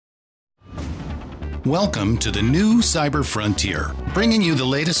Welcome to the new Cyber Frontier, bringing you the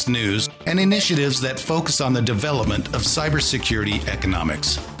latest news and initiatives that focus on the development of cybersecurity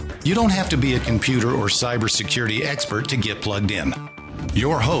economics. You don't have to be a computer or cybersecurity expert to get plugged in.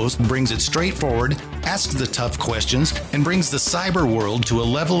 Your host brings it straightforward, asks the tough questions, and brings the cyber world to a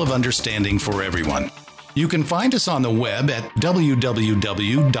level of understanding for everyone. You can find us on the web at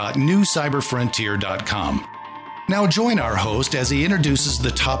www.newcyberfrontier.com. Now join our host as he introduces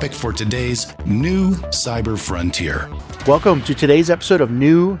the topic for today's New Cyber Frontier. Welcome to today's episode of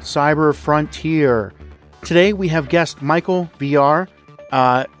New Cyber Frontier. Today we have guest Michael Villar,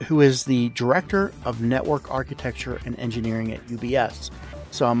 who is the Director of Network Architecture and Engineering at UBS.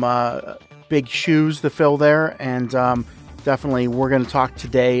 Some big shoes to fill there, and definitely we're going to talk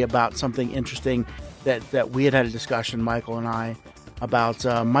today about something interesting that we had a discussion, Michael and I, about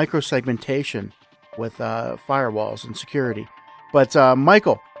microsegmentation with firewalls and security. But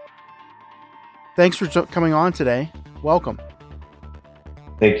Michael, thanks for coming on today. Welcome.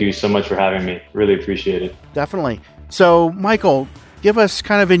 Thank you so much for having me. Really appreciate it. Definitely. So, Michael, give us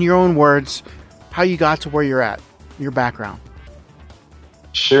kind of in your own words how you got to where you're at, your background.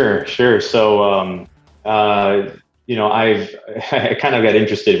 Sure. So, I kind of got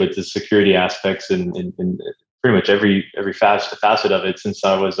interested with the security aspects in pretty much every facet of it since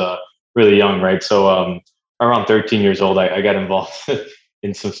I was really young, right? So around 13 years old, I got involved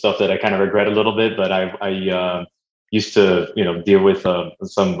in some stuff that I kind of regret a little bit, but I used to, deal with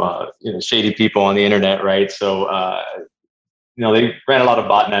some shady people on the internet, right? So, they ran a lot of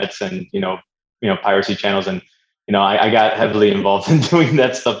botnets and, piracy channels. And, I got heavily involved in doing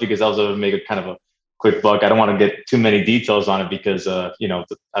that stuff because I was able to make a kind of a quick buck. I don't want to get too many details on it because, I don't know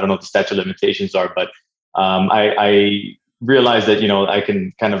what the statute of limitations are, but I realized that, I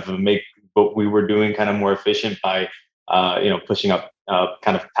can kind of make what we were doing kind of more efficient by, pushing up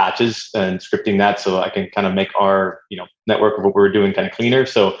kind of patches and scripting that so I can kind of make our, network of what we were doing kind of cleaner.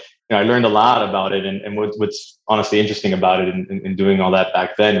 So, I learned a lot about it. And what's honestly interesting about it in doing all that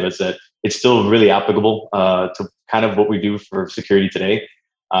back then was that it's still really applicable to kind of what we do for security today.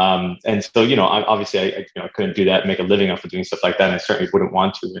 And so, obviously I couldn't do that, make a living off of doing stuff like that. And I certainly wouldn't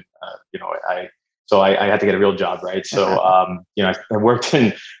want to. And, So I had to get a real job, right? So, I worked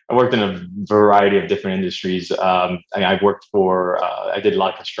in a variety of different industries. I did a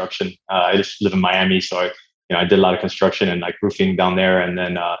lot of construction. I just live in Miami, so I did a lot of construction and like roofing down there. And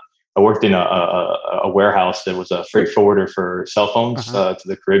then I worked in a warehouse that was a freight forwarder for cell phones to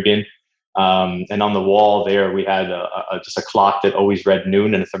the Caribbean. And on the wall there, we had just a clock that always read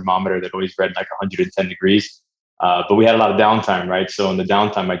noon and a thermometer that always read like 110 degrees. But we had a lot of downtime, right? So in the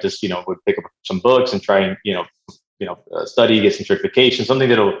downtime, I just, would pick up some books and try and, study, get some certification, something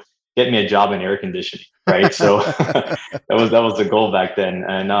that'll get me a job in air conditioning, right? So that was the goal back then.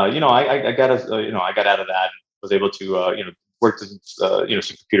 And, I got out of that and was able to, work with, some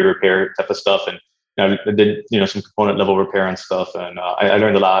computer repair type of stuff. And I did, some component level repair and stuff. And I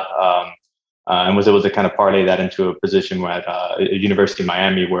learned a lot and was able to kind of parlay that into a position at University of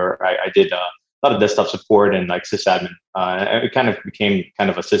Miami where I did a lot of desktop support and like sysadmin. It kind of became kind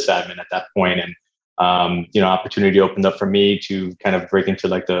of a sysadmin at that point. And, opportunity opened up for me to kind of break into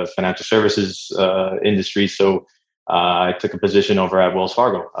like the financial services industry. So I took a position over at Wells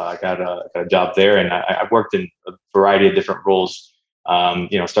Fargo. I got a job there and I worked in a variety of different roles.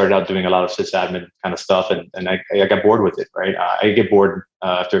 Started out doing a lot of sysadmin kind of stuff and I got bored with it, right? I get bored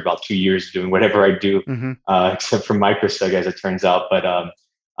after about 2 years doing whatever I do, except for microseg as it turns out. But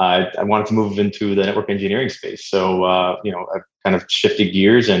I wanted to move into the network engineering space. So, I kind of shifted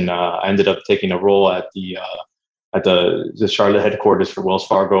gears and I ended up taking a role at the Charlotte headquarters for Wells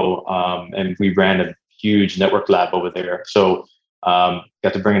Fargo. And we ran a huge network lab over there. So got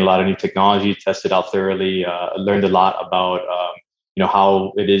to bring in a lot of new technology, test it out thoroughly, learned a lot about,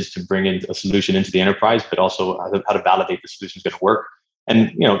 how it is to bring in a solution into the enterprise, but also how to validate the solution is going to work.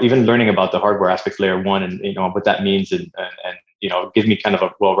 And, even learning about the hardware aspects layer one and, what that means and gives me kind of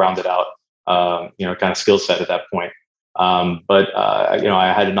a well-rounded out, kind of skill set at that point. But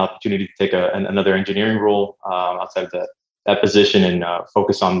I had an opportunity to take another engineering role outside of that position and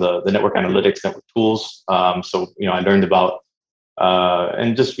focus on the network analytics, network tools. So, I learned about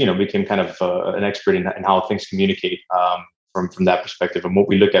and just, became kind of an expert in how things communicate from that perspective and what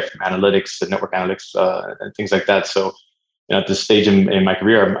we look at from analytics and network analytics and things like that. So, at this stage in my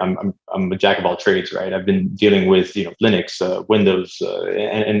career, I'm a jack of all trades, right? I've been dealing with Linux, Windows,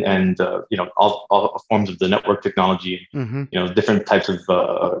 and all forms of the network technology, different types of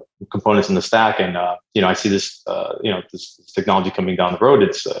components in the stack, and I see this this technology coming down the road.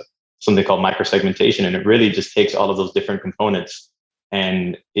 It's something called microsegmentation, and it really just takes all of those different components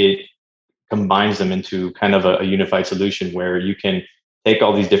and it combines them into kind of a unified solution where you can take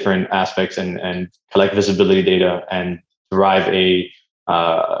all these different aspects and collect visibility data and derive a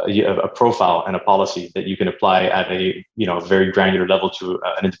profile and a policy that you can apply at a very granular level to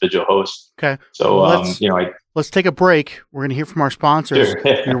an individual host. Okay. So let's take a break. We're going to hear from our sponsors.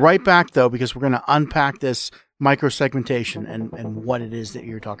 Sure. Be right back though, because we're going to unpack this microsegmentation and what it is that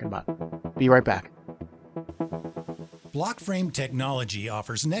you're talking about. Be right back. Blockframe Technology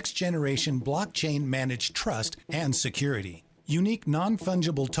offers next-generation blockchain managed trust and security. Unique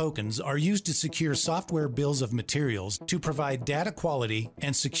non-fungible tokens are used to secure software bills of materials to provide data quality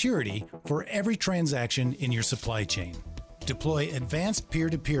and security for every transaction in your supply chain. Deploy advanced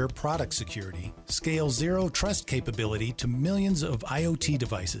peer-to-peer product security, scale zero trust capability to millions of IoT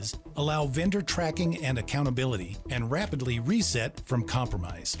devices, allow vendor tracking and accountability, and rapidly reset from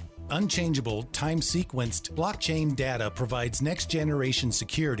compromise. Unchangeable, time-sequenced blockchain data provides next-generation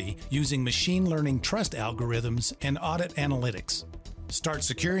security using machine learning trust algorithms and audit analytics. Start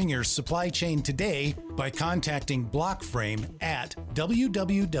securing your supply chain today by contacting Blockframe at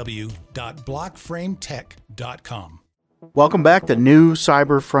www.blockframetech.com. Welcome back to New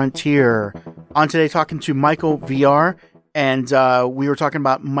Cyber Frontier. On today, talking to Michael VR, and we were talking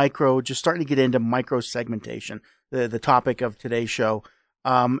about just starting to get into micro segmentation, the topic of today's show.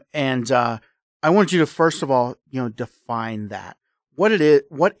 I want you to first of all, define that. What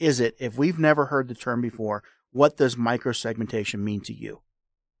is it? If we've never heard the term before, what does microsegmentation mean to you?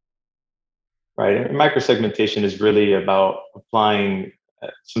 Right. Microsegmentation is really about applying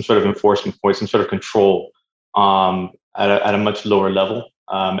some sort of enforcement point, some sort of control at a much lower level,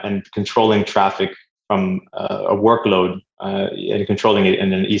 and controlling traffic from a workload and controlling it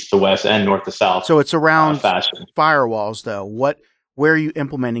in an east to west and north to south. So it's around fashion. Firewalls, though. Where are you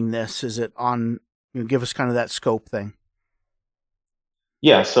implementing this? Is it on? Give us kind of that scope thing.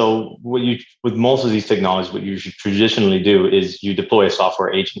 Yeah. So with most of these technologies, what you should traditionally do is you deploy a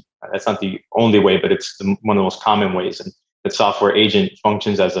software agent. That's not the only way, but it's one of the most common ways. And the software agent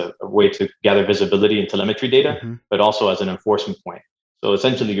functions as a way to gather visibility and telemetry data, but also as an enforcement point. So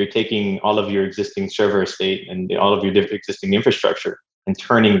essentially, you're taking all of your existing server estate and all of your existing infrastructure and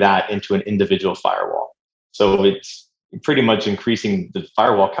turning that into an individual firewall. So it's pretty much increasing the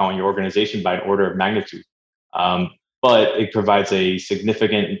firewall count in your organization by an order of magnitude. But it provides a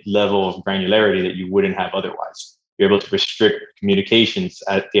significant level of granularity that you wouldn't have otherwise. You're able to restrict communications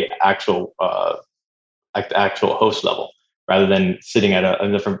at the actual host level, rather than sitting at a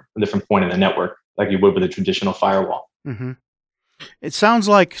different point in the network like you would with a traditional firewall. Mm-hmm. It sounds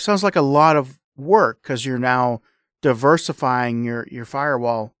like a lot of work because you're now diversifying your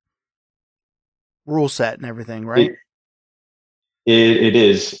firewall rule set and everything, right? It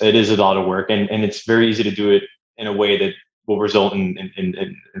is a lot of work, and it's very easy to do it in a way that will result in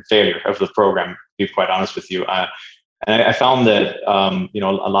failure of the program, to be quite honest with you. And I found that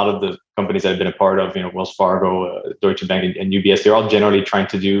a lot of the companies that I've been a part of, Wells Fargo, Deutsche Bank, and UBS, they're all generally trying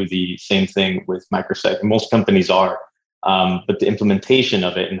to do the same thing with microseg. Most companies are, but the implementation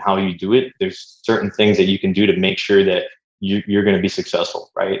of it and how you do it, there's certain things that you can do to make sure that you're going to be successful,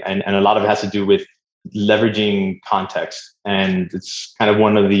 right? And a lot of it has to do with leveraging context, and it's kind of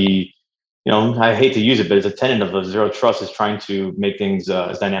one of the I hate to use it, but it's a tenet of zero trust, is trying to make things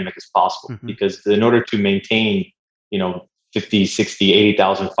as dynamic as possible. Because in order to maintain 50, 60,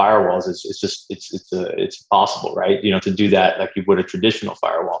 80,000 firewalls, it's impossible, right? To do that like you would a traditional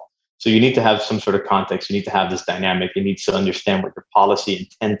firewall. So you need to have some sort of context. You need to have this dynamic. You need to understand what your policy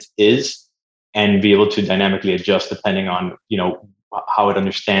intent is and be able to dynamically adjust depending on how it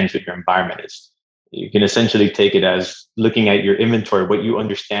understands what your environment is. You can essentially take it as looking at your inventory, what you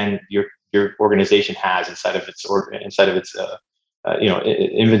understand your organization has inside of its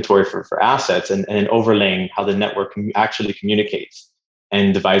inventory for assets, and overlaying how the network actually communicates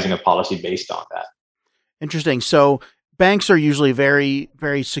and devising a policy based on that. Interesting. So banks are usually very,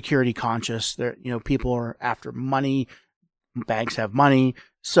 very security conscious. They're, people are after money. Banks have money,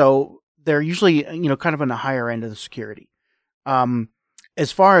 so they're usually, kind of on the higher end of the security.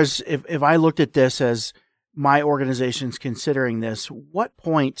 As far as if I looked at this as my organization's considering this, what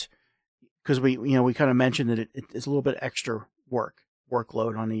point? Because we kind of mentioned that it's a little bit extra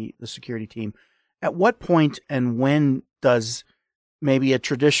workload on the security team. At what point and when does maybe a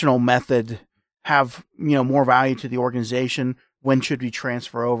traditional method have more value to the organization? When should we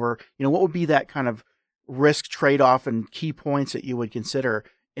transfer over? What would be that kind of risk trade-off and key points that you would consider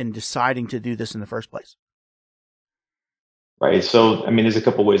in deciding to do this in the first place? Right. So, there's a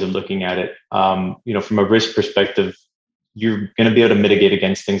couple ways of looking at it. From a risk perspective, you're going to be able to mitigate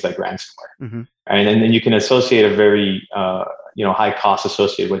against things like ransomware. And then you can associate a very high costs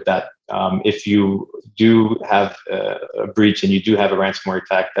associated with that. If you do have a breach and you do have a ransomware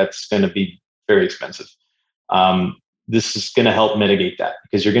attack, that's going to be very expensive. This is going to help mitigate that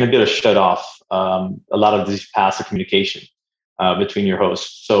because you're going to be able to shut off a lot of these paths of communication between your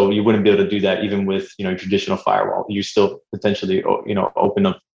hosts. So you wouldn't be able to do that even with traditional firewall. You still potentially open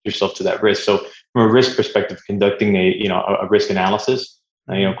up yourself to that risk. So from a risk perspective, conducting a risk analysis,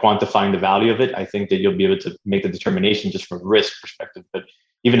 quantifying the value of it, I think that you'll be able to make the determination just from a risk perspective. But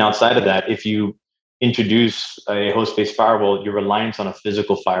even outside of that, if you introduce a host-based firewall, your reliance on a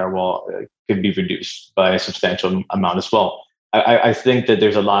physical firewall could be reduced by a substantial amount as well. I think that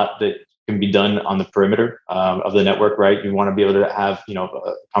there's a lot that can be done on the perimeter of the network, right? You want to be able to have,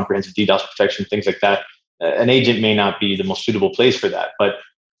 a comprehensive DDoS protection, things like that. An agent may not be the most suitable place for that, but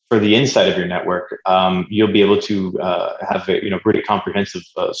for the inside of your network, you'll be able to have a pretty comprehensive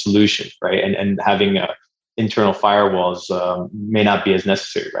solution, right? And having internal firewalls may not be as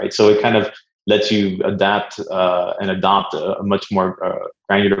necessary, right? So it kind of lets you adapt and adopt a much more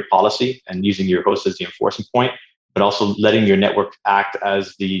granular policy and using your host as the enforcement point, but also letting your network act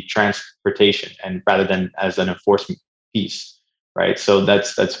as the transportation and rather than as an enforcement piece, right? So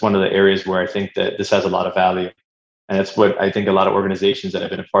that's one of the areas where I think that this has a lot of value. And that's what I think a lot of organizations that I've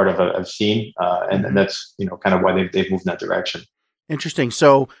been a part of have seen. And that's, kind of why they've moved in that direction. Interesting.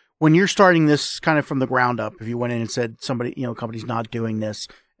 So when you're starting this kind of from the ground up, if you went in and said somebody, company's not doing this,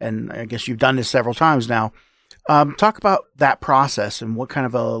 and I guess you've done this several times now, talk about that process and what kind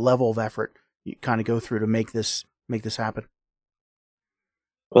of a level of effort you kind of go through to make this happen.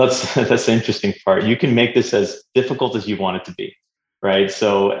 Well, that's the interesting part. You can make this as difficult as you want it to be, right?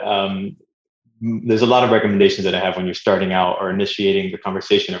 So there's a lot of recommendations that I have when you're starting out or initiating the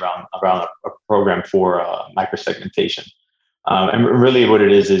conversation around a program for microsegmentation. And really what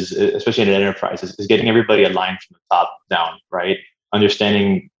it is especially in an enterprise, is getting everybody aligned from the top down, right?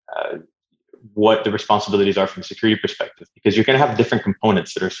 Understanding what the responsibilities are from a security perspective, because you're going to have different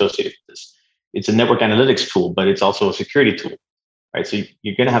components that are associated with this. It's a network analytics tool, but it's also a security tool, right? So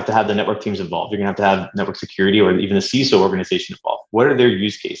you're going to have the network teams involved. You're going to have network security or even the CISO organization involved. What are their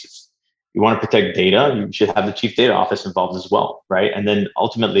use cases? You want to protect data, you should have the chief data office involved as well, right? And then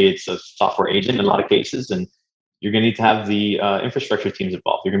ultimately it's a software agent in a lot of cases, and you're going to need to have the infrastructure teams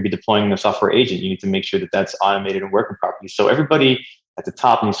involved. You're going to be deploying a software agent. You need to make sure that that's automated and working properly. So everybody at the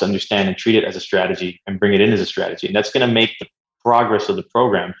top needs to understand and treat it as a strategy and bring it in as a strategy. And that's going to make the progress of the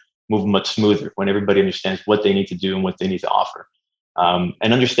program move much smoother when everybody understands what they need to do and what they need to offer. And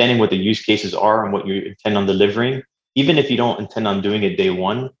understanding what the use cases are and what you intend on delivering, even if you don't intend on doing it day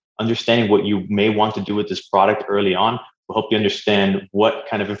one, understanding what you may want to do with this product early on will help you understand what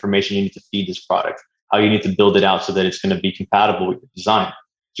kind of information you need to feed this product, how you need to build it out so that it's going to be compatible with your design.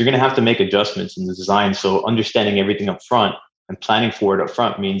 So you're going to have to make adjustments in the design. So understanding everything up front and planning for it up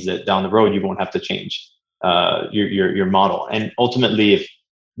front means that down the road, you won't have to change your model. And ultimately,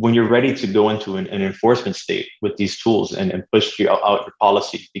 when you're ready to go into an enforcement state with these tools and push out your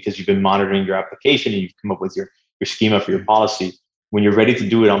policy because you've been monitoring your application and you've come up with your schema for your policy, when you're ready to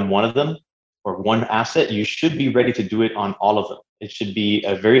do it on one of them or one asset, you should be ready to do it on all of them. It should be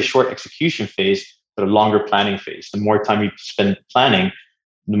a very short execution phase, but a longer planning phase. The more time you spend planning,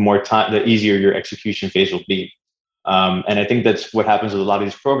 the easier your execution phase will be. And I think that's what happens with a lot of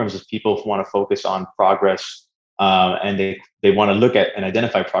these programs is people want to focus on progress and they want to look at and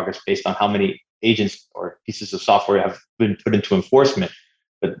identify progress based on how many agents or pieces of software have been put into enforcement.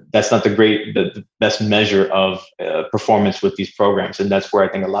 But that's not the best measure of performance with these programs. And that's where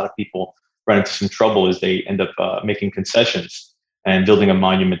I think a lot of people run into some trouble is they end up making concessions and building a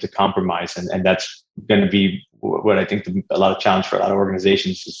monument to compromise. And that's going to be what I think a lot of challenge for a lot of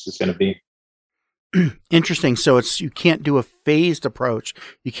organizations is going to be. Interesting. So you can't do a phased approach.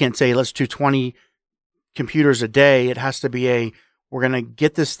 You can't say, let's do 20 computers a day. It has to be we're going to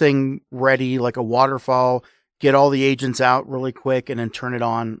get this thing ready like a waterfall, get all the agents out really quick, and then turn it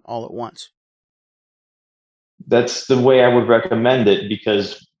on all at once. That's the way I would recommend it,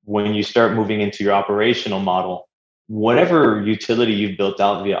 because when you start moving into your operational model, whatever utility you've built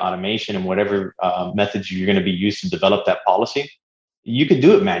out via automation and whatever methods you're going to be used to develop that policy, you could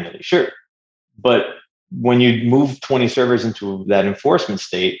do it manually, sure. But when you move 20 servers into that enforcement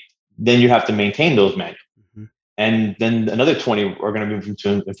state, then you have to maintain those manually. And then another 20 are going to move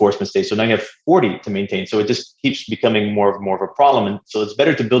into enforcement state. So now you have 40 to maintain. So it just keeps becoming more of a problem. And so it's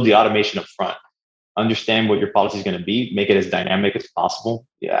better to build the automation up front, understand what your policy is going to be, make it as dynamic as possible.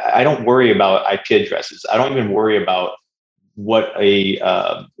 Yeah, I don't worry about IP addresses. I don't even worry about what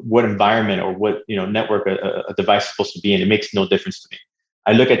environment or what network a device is supposed to be in. It makes no difference to me.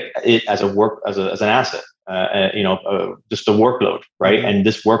 I look at it as an asset. just a workload, right? And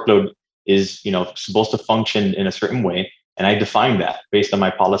this workload is, supposed to function in a certain way. And I define that based on my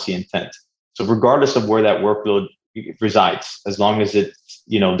policy intent. So regardless of where that workload resides, as long as it's,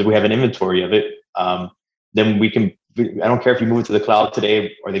 that we have an inventory of it, then we can, I don't care if you move it to the cloud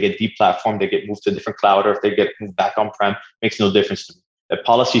today or they get deplatformed, they get moved to a different cloud, or if they get moved back on-prem, makes no difference to me. That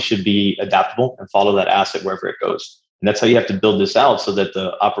policy should be adaptable and follow that asset wherever it goes. And that's how you have to build this out, so that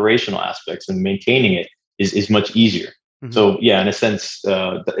the operational aspects and maintaining it is much easier. Mm-hmm. So yeah, in a sense,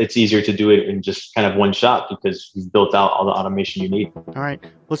 it's easier to do it in just kind of one shot because you've built out all the automation you need. All right,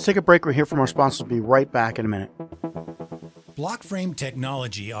 let's take a break. We'll hear from our sponsors. We'll be right back in a minute. Blockframe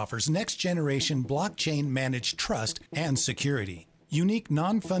Technology offers next-generation blockchain-managed trust and security. Unique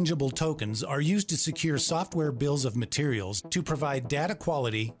non-fungible tokens are used to secure software bills of materials to provide data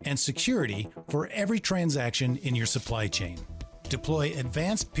quality and security for every transaction in your supply chain. Deploy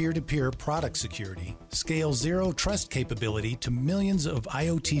advanced peer-to-peer product security, scale zero trust capability to millions of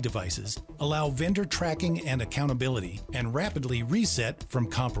IoT devices, allow vendor tracking and accountability, and rapidly reset from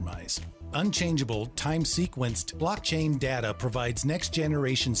compromise. Unchangeable, time-sequenced blockchain data provides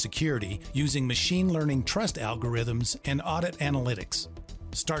next-generation security using machine learning trust algorithms and audit analytics.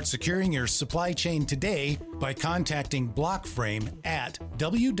 Start securing your supply chain today by contacting Blockframe at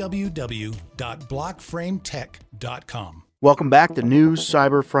www.blockframetech.com. Welcome back to New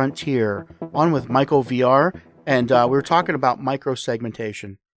Cyber Frontier, on with Michael VR, and we were talking about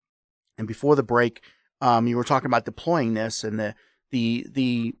micro-segmentation. And before the break, you were talking about deploying this and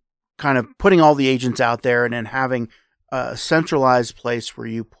the kind of putting all the agents out there and then having a centralized place where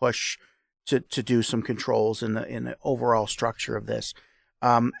you push to do some controls in the overall structure of this.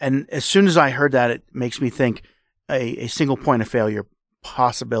 And as soon as I heard that, it makes me think a single point of failure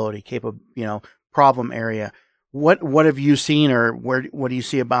possibility, problem area. What have you seen, or what do you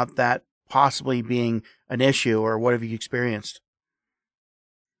see about that possibly being an issue, or what have you experienced?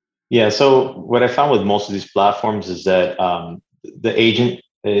 Yeah, so what I found with most of these platforms is that the agent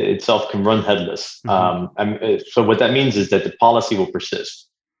itself can run headless. Mm-hmm. So what that means is that the policy will persist.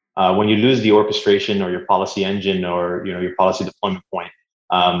 When you lose the orchestration or your policy engine or your policy deployment point,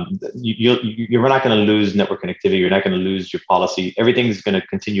 you're not going to lose network connectivity. You're not going to lose your policy. Everything is going to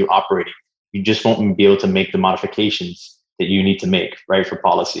continue operating. You just won't be able to make the modifications that you need to make, right, for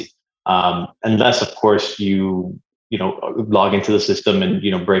policy. Unless, of course, you log into the system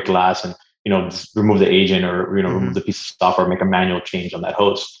and break glass and just remove the agent or remove the piece of software, make a manual change on that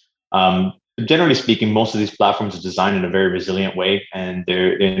host. Generally speaking, most of these platforms are designed in a very resilient way, and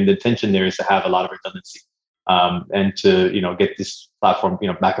the intention there is to have a lot of redundancy. And to get this platform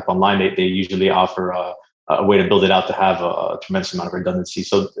back up online, they usually offer a way to build it out to have a tremendous amount of redundancy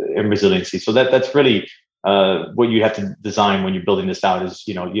and resiliency. So that's really what you have to design when you're building this out. Is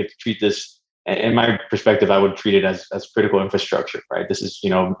you have to treat this. In my perspective, I would treat it as critical infrastructure. Right. This is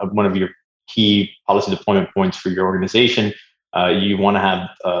one of your key policy deployment points for your organization. You want to have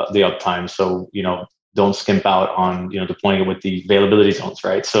the uptime, so don't skimp out on deploying it with the availability zones.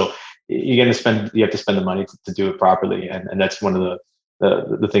 Right. So you have to spend the money to do it properly, and that's one of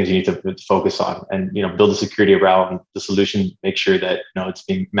the things you need to focus on, and build the security around the solution. Make sure that it's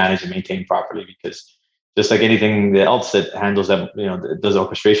being managed and maintained properly, because just like anything else that handles that does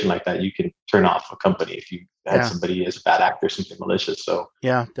orchestration like that, you can turn off a company if you had somebody as a bad actor, something malicious. So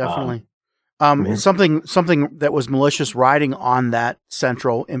yeah, definitely. Something that was malicious riding on that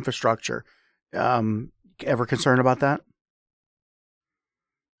central infrastructure. Ever concerned about that?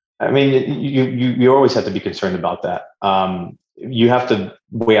 I mean, you always have to be concerned about that. You have to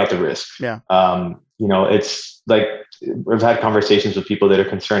weigh out the risk. Yeah. It's like I've had conversations with people that are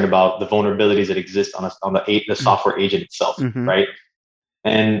concerned about the vulnerabilities that exist on the software agent itself, right?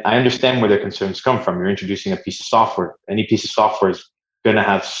 And I understand where their concerns come from. You're introducing a piece of software. Any piece of software is going to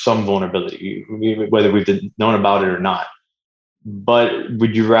have some vulnerability, whether we've known about it or not. But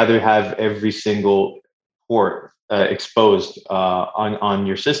would you rather have every single port exposed on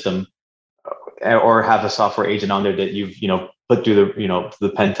your system, or have a software agent on there that you've put through the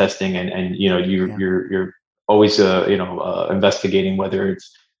pen testing and you're always investigating whether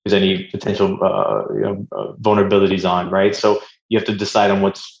there's any potential vulnerabilities on, right? So you have to decide on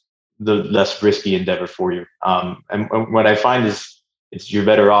what's the less risky endeavor for you. And what I find is you're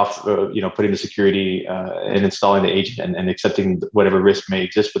better off putting the security and installing the agent and accepting whatever risk may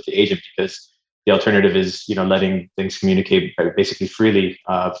exist with the agent, because the alternative is letting things communicate basically freely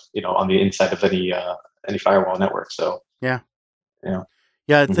on the inside of any firewall network. So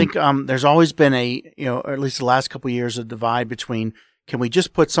I think there's always been or at least the last couple of years, a divide between, can we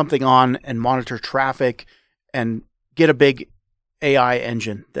just put something on and monitor traffic and get a big AI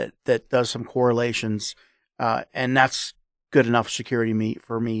engine that does some correlations and that's good enough security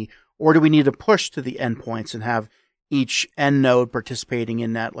for me? Or do we need to push to the endpoints and have each end node participating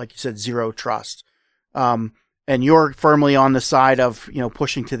in that, like you said, zero trust? And you're firmly on the side of,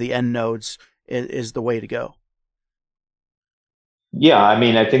 pushing to the end nodes is the way to go. Yeah, I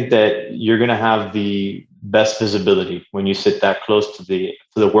mean, I think that you're going to have the best visibility when you sit that close to the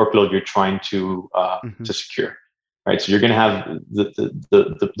workload you're trying to secure, right? So you're going to have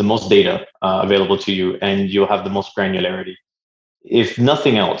the most data available to you, and you'll have the most granularity. If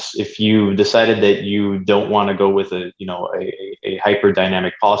nothing else, if you decided that you don't want to go with a hyper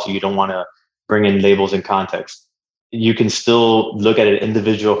dynamic policy, you don't want to bring in labels and context, you can still look at an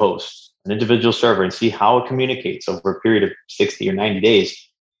individual host, an individual server, and see how it communicates over a period of 60 or 90 days,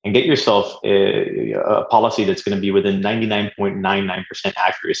 and get yourself a policy that's going to be within 99.99%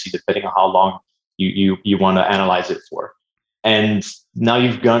 accuracy, depending on how long you want to analyze it for. And now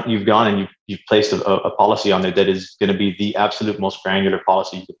you've gone and you've placed a policy on there that is going to be the absolute most granular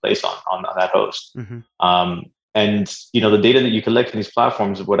policy you could place on that host. Mm-hmm. And the data that you collect in these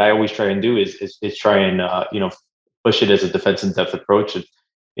platforms, what I always try and do is try and push it as a defense in depth approach. It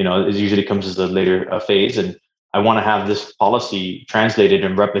usually comes as a later phase, and I want to have this policy translated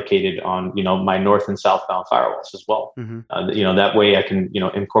and replicated on my north and southbound firewalls as well. Mm-hmm. That way I can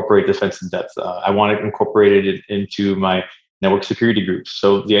incorporate defense in depth. I want to incorporate it into my network security groups.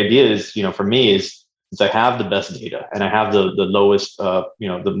 So the idea is, for me, is since I have the best data and I have the lowest,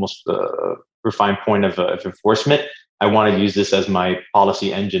 the most refined point of enforcement, I want to use this as my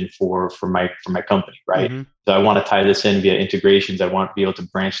policy engine for my company, right? Mm-hmm. So I want to tie this in via integrations. I want to be able to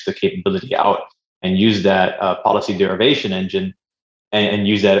branch the capability out and use that policy derivation engine and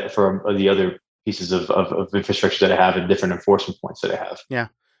use that for the other pieces of infrastructure that I have and different enforcement points that I have. Yeah.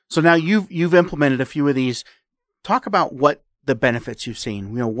 So now you've implemented a few of these. Talk about what the benefits you've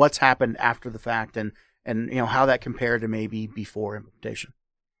seen, what's happened after the fact and how that compared to maybe before implementation.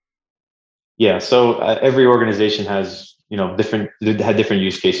 Yeah. So every organization has, different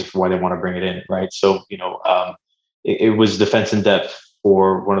use cases for why they want to bring it in. Right. So, it was defense in depth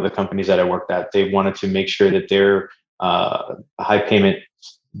for one of the companies that I worked at. They wanted to make sure that their high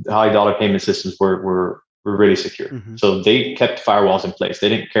dollar payment systems were really secure. Mm-hmm. So they kept firewalls in place. They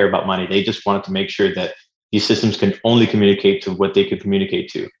didn't care about money. They just wanted to make sure that these systems can only communicate to what they could communicate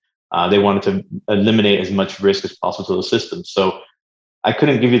to. They wanted to eliminate as much risk as possible to those systems. So I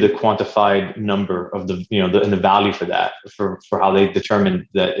couldn't give you the quantified number of the value for that, for how they determined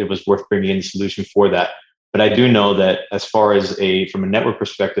that it was worth bringing in a solution for that. But I do know that as far as from a network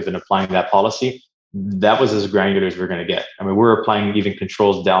perspective and applying that policy, that was as granular as we're going to get. I mean, we're applying even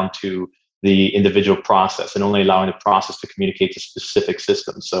controls down to the individual process and only allowing the process to communicate to specific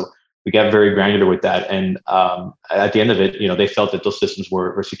systems. So we got very granular with that. And at the end of it, they felt that those systems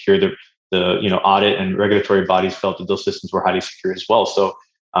were secure. The audit and regulatory bodies felt that those systems were highly secure as well. So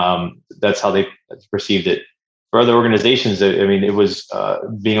that's how they perceived it. For other organizations, it was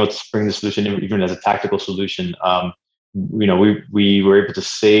being able to bring the solution even as a tactical solution. We were able to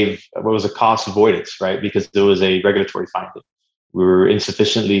save what was a cost avoidance, right? Because there was a regulatory finding. We were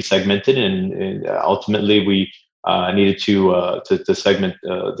insufficiently segmented, and ultimately we needed to segment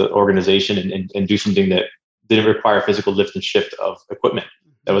the organization and do something that didn't require physical lift and shift of equipment.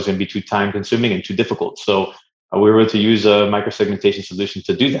 That was going to be too time consuming and too difficult. So we were able to use a microsegmentation solution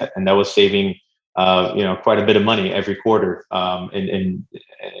to do that, and that was saving quite a bit of money every quarter, and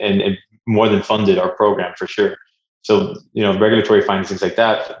more than funded our program for sure. So regulatory findings, things like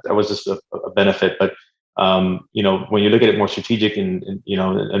that was just a benefit. But when you look at it more strategic in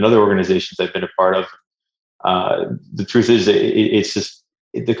other organizations I've been a part of, the truth is it's just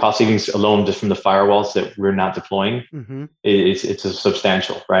the cost savings alone just from the firewalls that we're not deploying. Mm-hmm. It's a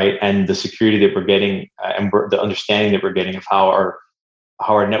substantial, right? And the security that we're getting and the understanding that we're getting of how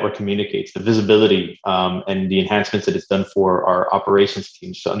our network communicates, the visibility and the enhancements that it's done for our operations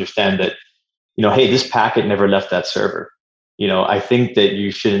teams to understand that, hey, this packet never left that server. I think that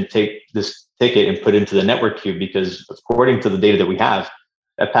you shouldn't take this ticket and put it into the network queue because according to the data that we have,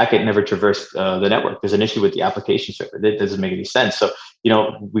 that packet never traversed the network. There's an issue with the application server. That doesn't make any sense. So,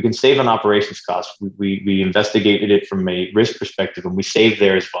 we can save on operations costs. We investigated it from a risk perspective and we save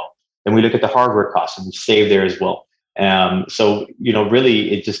there as well. Then we look at the hardware costs and we save there as well. So,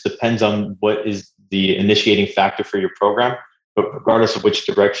 really it just depends on what is the initiating factor for your program. But regardless of which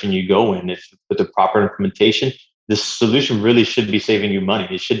direction you go in, if with the proper implementation, this solution really should be saving you money.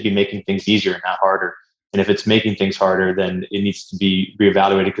 It should be making things easier, not harder. And if it's making things harder, then it needs to be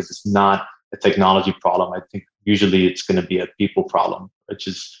reevaluated because it's not a technology problem. I think usually it's going to be a people problem, which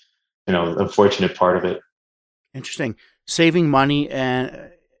is, the unfortunate part of it. Interesting. Saving money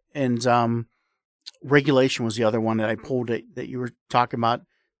and regulation was the other one that I pulled that you were talking about.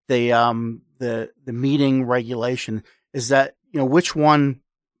 The meeting regulation, is that, which one?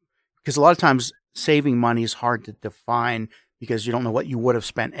 Because a lot of times saving money is hard to define because you don't know what you would have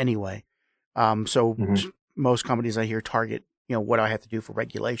spent anyway. So most companies I hear target, what I have to do for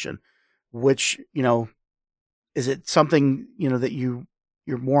regulation, which, is it something, that you're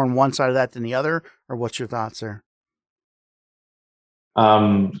more on one side of that than the other, or what's your thoughts there?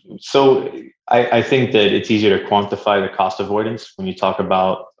 So I think that it's easier to quantify the cost avoidance when you talk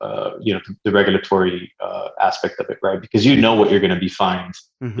about, the regulatory aspect of it, right? Because you know what you're going to be fined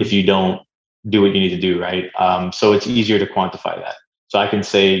if you don't do what you need to do, right? So it's easier to quantify that. So I can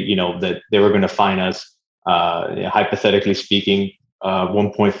say, that they were going to fine us, hypothetically speaking,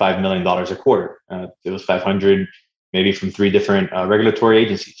 $1.5 million a quarter. It was 500, maybe from 3 different regulatory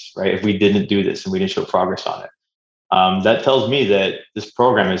agencies, right? If we didn't do this and we didn't show progress on it. That tells me that this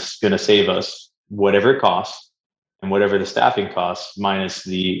program is going to save us whatever it costs and whatever the staffing costs minus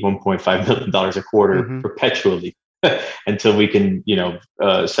the $1.5 million a quarter perpetually until we can,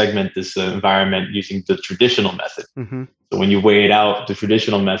 segment this environment using the traditional method. So when you weigh it out, the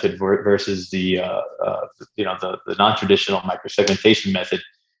traditional method versus the non-traditional microsegmentation method,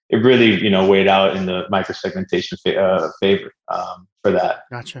 it really, weighed out in the microsegmentation favor for that.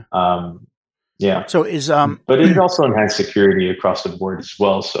 Gotcha. Yeah. So but it also enhanced security across the board as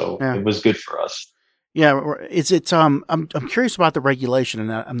well. So it was good for us. Yeah. Is it? I'm curious about the regulation,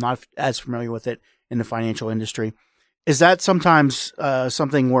 and I'm not as familiar with it in the financial industry. Is that sometimes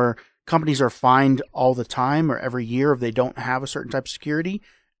something where companies are fined all the time or every year if they don't have a certain type of security,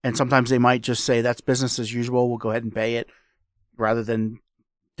 and sometimes they might just say that's business as usual, we'll go ahead and pay it, rather than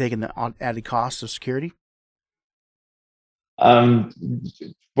taking the added cost of security?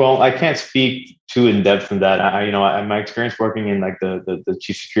 Well, I can't speak too in depth in that. My experience working in like the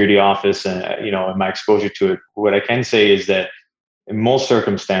chief security office and, and my exposure to it, what I can say is that in most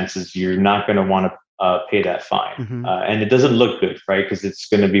circumstances, you're not going to want to pay that fine. And it doesn't look good, right? Because it's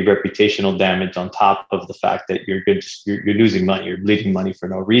going to be reputational damage on top of the fact that you're losing money, you're bleeding money for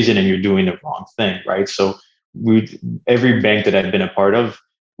no reason, and you're doing the wrong thing, right? So every bank that I've been a part of,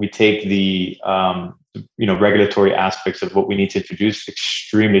 we take the regulatory aspects of what we need to introduce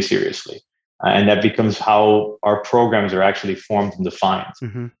extremely seriously, and that becomes how our programs are actually formed and defined.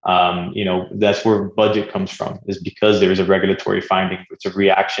 That's where budget comes from, is because there is a regulatory finding. It's a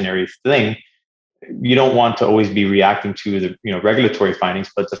reactionary thing. You don't want to always be reacting to the regulatory findings,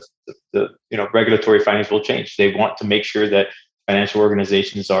 but the regulatory findings will change. They want to make sure that financial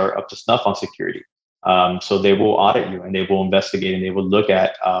organizations are up to snuff on security. So they will audit you, and they will investigate, and they will look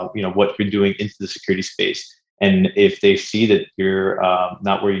at what you're doing into the security space. And if they see that you're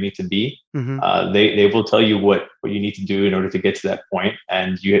not where you need to be, they will tell you what you need to do in order to get to that point.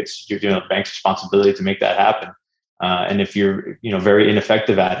 And it's the bank's responsibility to make that happen. And if you're very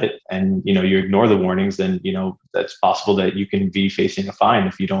ineffective at it, and you ignore the warnings, then that's possible that you can be facing a fine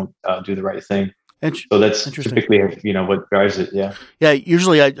if you don't do the right thing. So that's typically, what drives it. Yeah. Yeah.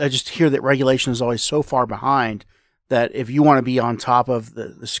 Usually I just hear that regulation is always so far behind that if you want to be on top of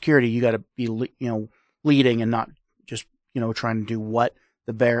the security, you got to be, leading and not just, trying to do what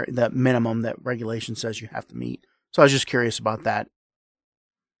the minimum that regulation says you have to meet. So I was just curious about that.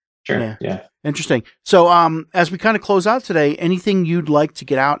 Sure. Yeah. Interesting. So, as we kind of close out today, anything you'd like to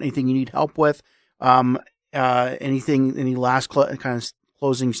get out, anything you need help with, any last kind of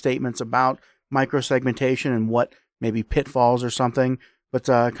closing statements about microsegmentation and what maybe pitfalls or something, but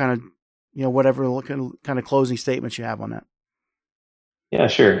kind of whatever kind of closing statements you have on that. Yeah,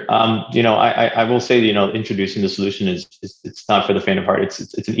 sure. I will say introducing the solution it's not for the faint of heart.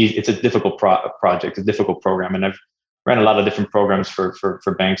 It's a difficult project, a difficult program, and I've ran a lot of different programs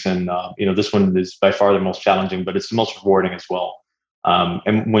for banks, and this one is by far the most challenging, but it's the most rewarding as well.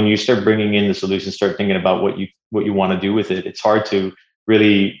 And when you start bringing in the solution, start thinking about what you want to do with it, it's hard to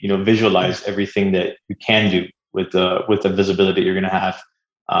really visualize everything that you can do with the visibility you're going to have.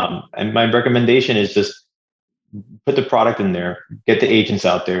 And my recommendation is just put the product in there, get the agents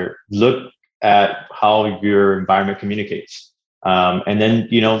out there, look at how your environment communicates, and then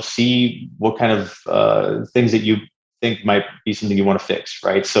see what kind of things that you think might be something you want to fix,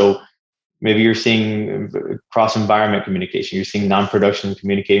 right? So maybe you're seeing cross-environment communication, you're seeing non-production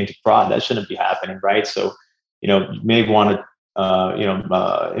communicating to prod. That shouldn't be happening, right? So you may want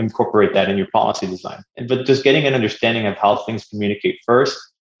to incorporate that in your policy design. But just getting an understanding of how things communicate first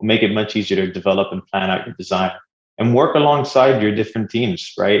will make it much easier to develop and plan out your design, and work alongside your different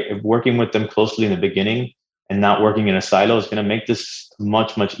teams, right? Working with them closely in the beginning and not working in a silo is going to make this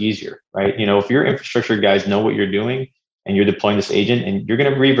much, much easier, right? If your infrastructure guys know what you're doing, and you're deploying this agent, and you're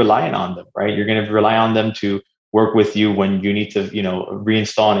going to be relying on them, right? You're going to rely on them to work with you when you need to,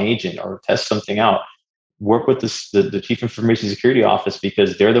 reinstall an agent or test something out. Work with the Chief Information Security Office,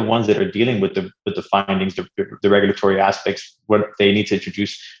 because they're the ones that are dealing with the findings, the regulatory aspects, what they need to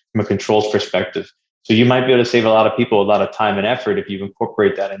introduce from a controls perspective. So you might be able to save a lot of people a lot of time and effort if you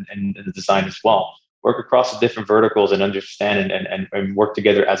incorporate that in the design as well. Work across the different verticals and understand and work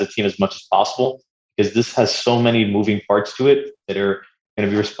together as a team as much as possible, because this has so many moving parts to it that are going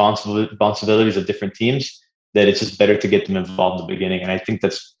to be responsibilities of different teams, that it's just better to get them involved in the beginning. And I think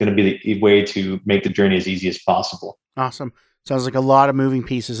that's going to be the way to make the journey as easy as possible. Awesome. Sounds like a lot of moving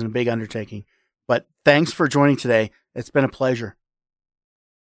pieces and a big undertaking. But thanks for joining today. It's been a pleasure.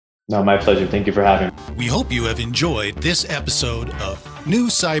 No, my pleasure. Thank you for having me. We hope you have enjoyed this episode of New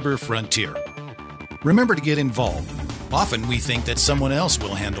Cyber Frontier. Remember to get involved. Often we think that someone else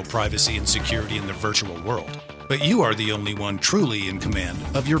will handle privacy and security in the virtual world, but you are the only one truly in command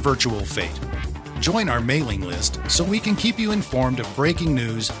of your virtual fate. Join our mailing list so we can keep you informed of breaking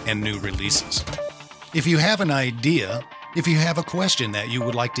news and new releases. If you have an idea, if you have a question that you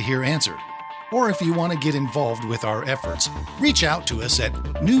would like to hear answered, or if you want to get involved with our efforts, reach out to us at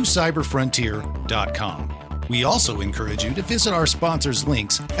newcyberfrontier.com. We also encourage you to visit our sponsors'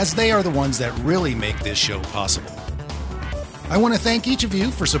 links, as they are the ones that really make this show possible. I want to thank each of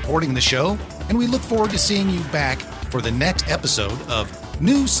you for supporting the show, and we look forward to seeing you back for the next episode of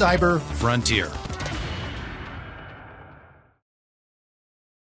New Cyber Frontier.